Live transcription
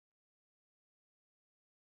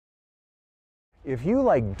If you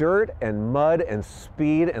like dirt and mud and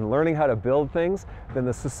speed and learning how to build things, then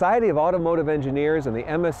the Society of Automotive Engineers and the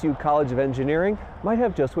MSU College of Engineering might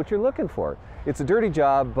have just what you're looking for. It's a dirty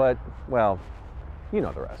job, but, well, you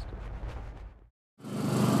know the rest.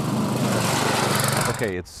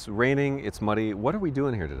 Okay, it's raining, it's muddy. What are we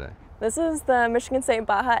doing here today? This is the Michigan State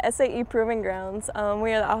Baja SAE Proving Grounds.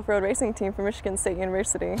 We are the off-road racing team for Michigan State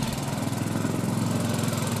University.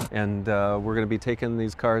 And we're going to be taking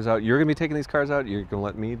these cars out. You're going to be taking these cars out? You're going to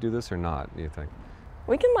let me do this or not, do you think?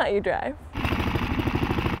 We can let you drive. We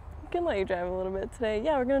can let you drive a little bit today.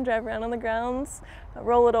 Yeah, we're going to drive around on the grounds,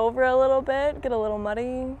 roll it over a little bit, get a little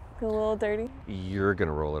muddy, get a little dirty. You're going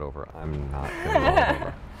to roll it over. I'm not going to roll it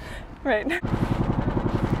over. Right.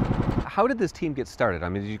 How did this team get started? I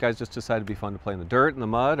mean, did you guys just decide to be fun to play in the dirt and the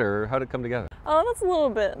mud, or how did it come together? Oh, that's a little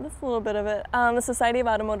bit of it. The Society of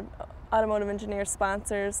Automotive Engineers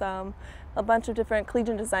sponsors a bunch of different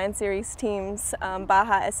Collegiate Design Series teams,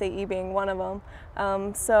 Baja SAE being one of them.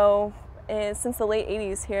 Since the late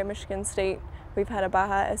 80s here at Michigan State, we've had a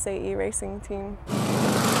Baja SAE racing team.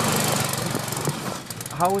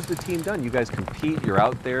 How is the team done? You guys compete, you're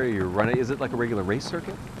out there, you're running, is it like a regular race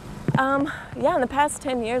circuit? Yeah, in the past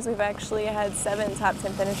 10 years we've actually had 7 top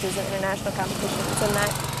 10 finishes in international competitions, and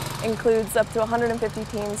that includes up to 150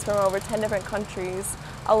 teams from over 10 different countries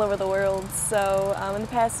all over the world. So in the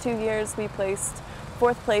past 2 years we placed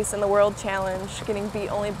 4th place in the World Challenge, getting beat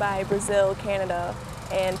only by Brazil, Canada,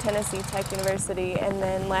 and Tennessee Tech University. And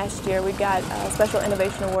then last year we got a Special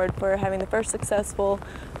Innovation Award for having the first successful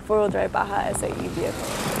four-wheel drive Baja SAE vehicle.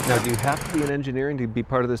 Now, do you have to be in engineering to be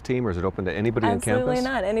part of this team, or is it open to anybody on campus? Absolutely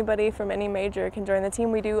not. Anybody from any major can join the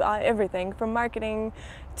team. We do everything from marketing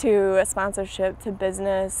to sponsorship to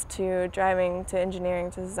business to driving to engineering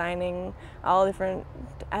to designing, all different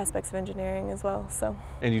aspects of engineering as well. So.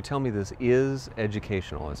 And you tell me this is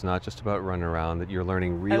educational. It's not just about running around, that you're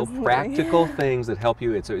learning real practical things that help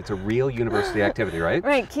you. It's a real university activity, right?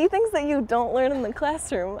 Right. Key things that you don't learn in the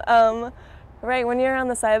classroom. Right, when you're on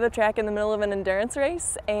the side of the track in the middle of an endurance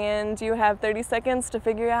race and you have 30 seconds to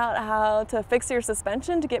figure out how to fix your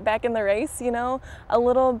suspension to get back in the race, you know, a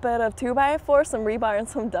little bit of 2x4, some rebar and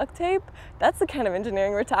some duct tape, that's the kind of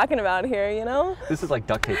engineering we're talking about here, you know? This is like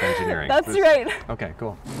duct tape engineering. That's right. Okay,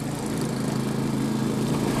 cool.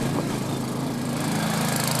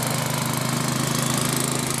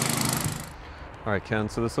 All right, Ken,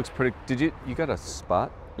 so this looks pretty, you got a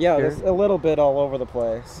spot? Yeah, there's a little bit all over the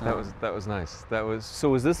place. That was nice. So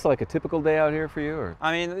was this like a typical day out here for you, or?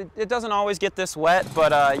 I mean, it doesn't always get this wet,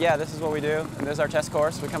 but yeah, this is what we do. And this is our test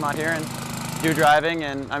course. We come out here and do driving,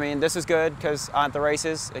 and I mean, this is good because at the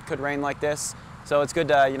races, it could rain like this. So it's good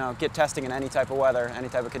to, you know, get testing in any type of weather, any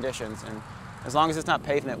type of conditions. And as long as it's not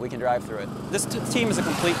pavement, we can drive through it. This team is a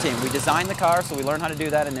complete team. We design the car, so we learn how to do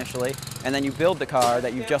that initially, and then you build the car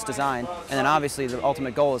that you've just designed, and then obviously the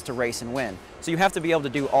ultimate goal is to race and win. So you have to be able to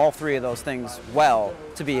do all three of those things well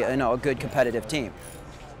to be, you know, a good competitive team.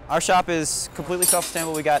 Our shop is completely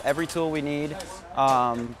self-sustainable. We got every tool we need,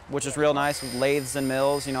 which is real nice, with lathes and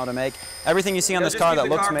mills, you know, to make. Everything you see on this car that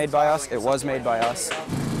looks made by us, it was made by us.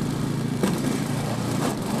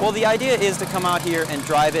 Well, the idea is to come out here and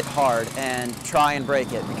drive it hard and try and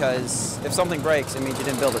break it, because if something breaks, it means you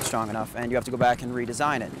didn't build it strong enough and you have to go back and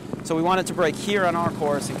redesign it. So we wanted to break here on our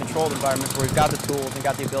course in controlled environments where we've got the tools and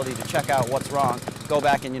got the ability to check out what's wrong, go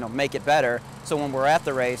back and, you know, make it better. So when we're at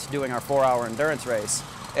the race, doing our 4-hour endurance race,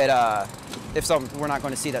 we're not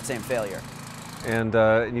going to see that same failure. And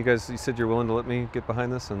you said you're willing to let me get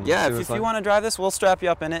behind this? And yeah, if you want to drive this, we'll strap you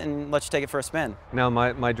up in it and let you take it for a spin. Now,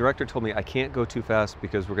 my director told me I can't go too fast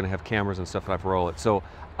because we're going to have cameras and stuff and I have to roll it. So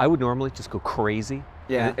I would normally just go crazy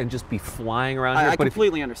and just be flying around here. I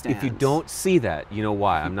completely understand. If you don't see that, you know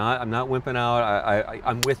why. I'm not wimping out.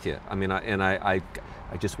 I'm with you. I mean, I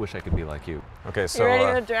just wish I could be like you. Okay, so you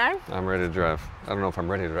ready to drive? I'm ready to drive. I don't know if I'm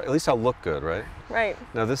ready to drive. At least I'll look good, right? Right.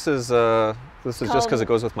 Now this is just because it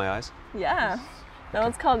goes with my eyes? Yeah. No,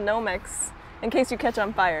 it's called Nomex. In case you catch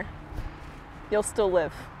on fire, you'll still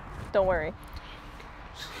live. Don't worry.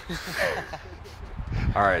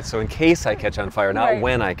 All right, so in case I catch on fire, not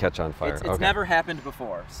when I catch on fire. It's never happened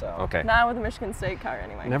before, so. Okay. Not with a Michigan State car,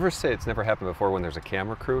 anyway. Never say it's never happened before when there's a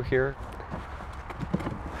camera crew here.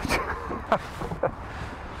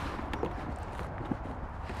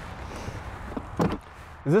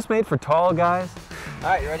 Is this made for tall guys? All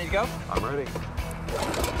right, you ready to go? I'm ready.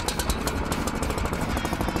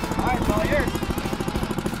 All right, it's all yours.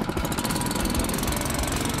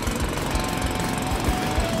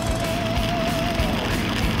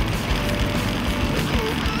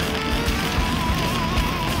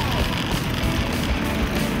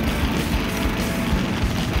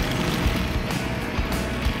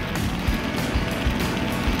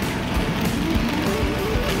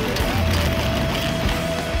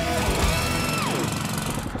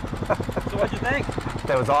 you think?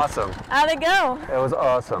 That was awesome. How'd it go? That was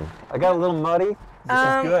awesome. I got a little muddy. This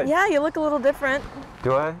is good. Yeah, you look a little different.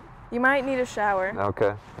 Do I? You might need a shower.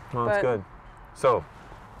 Okay. Well, that's But- good. So,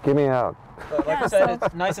 give me out. Like Yeah, I said, so-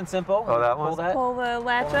 it's nice and simple. Oh, that one? Pull that. Pull the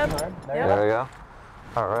latch up. There Yep. you There you go.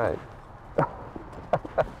 All right.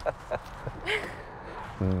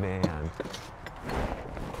 Man.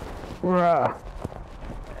 Rah.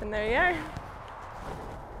 And there you are.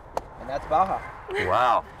 And that's Baja.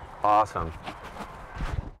 Wow. Awesome.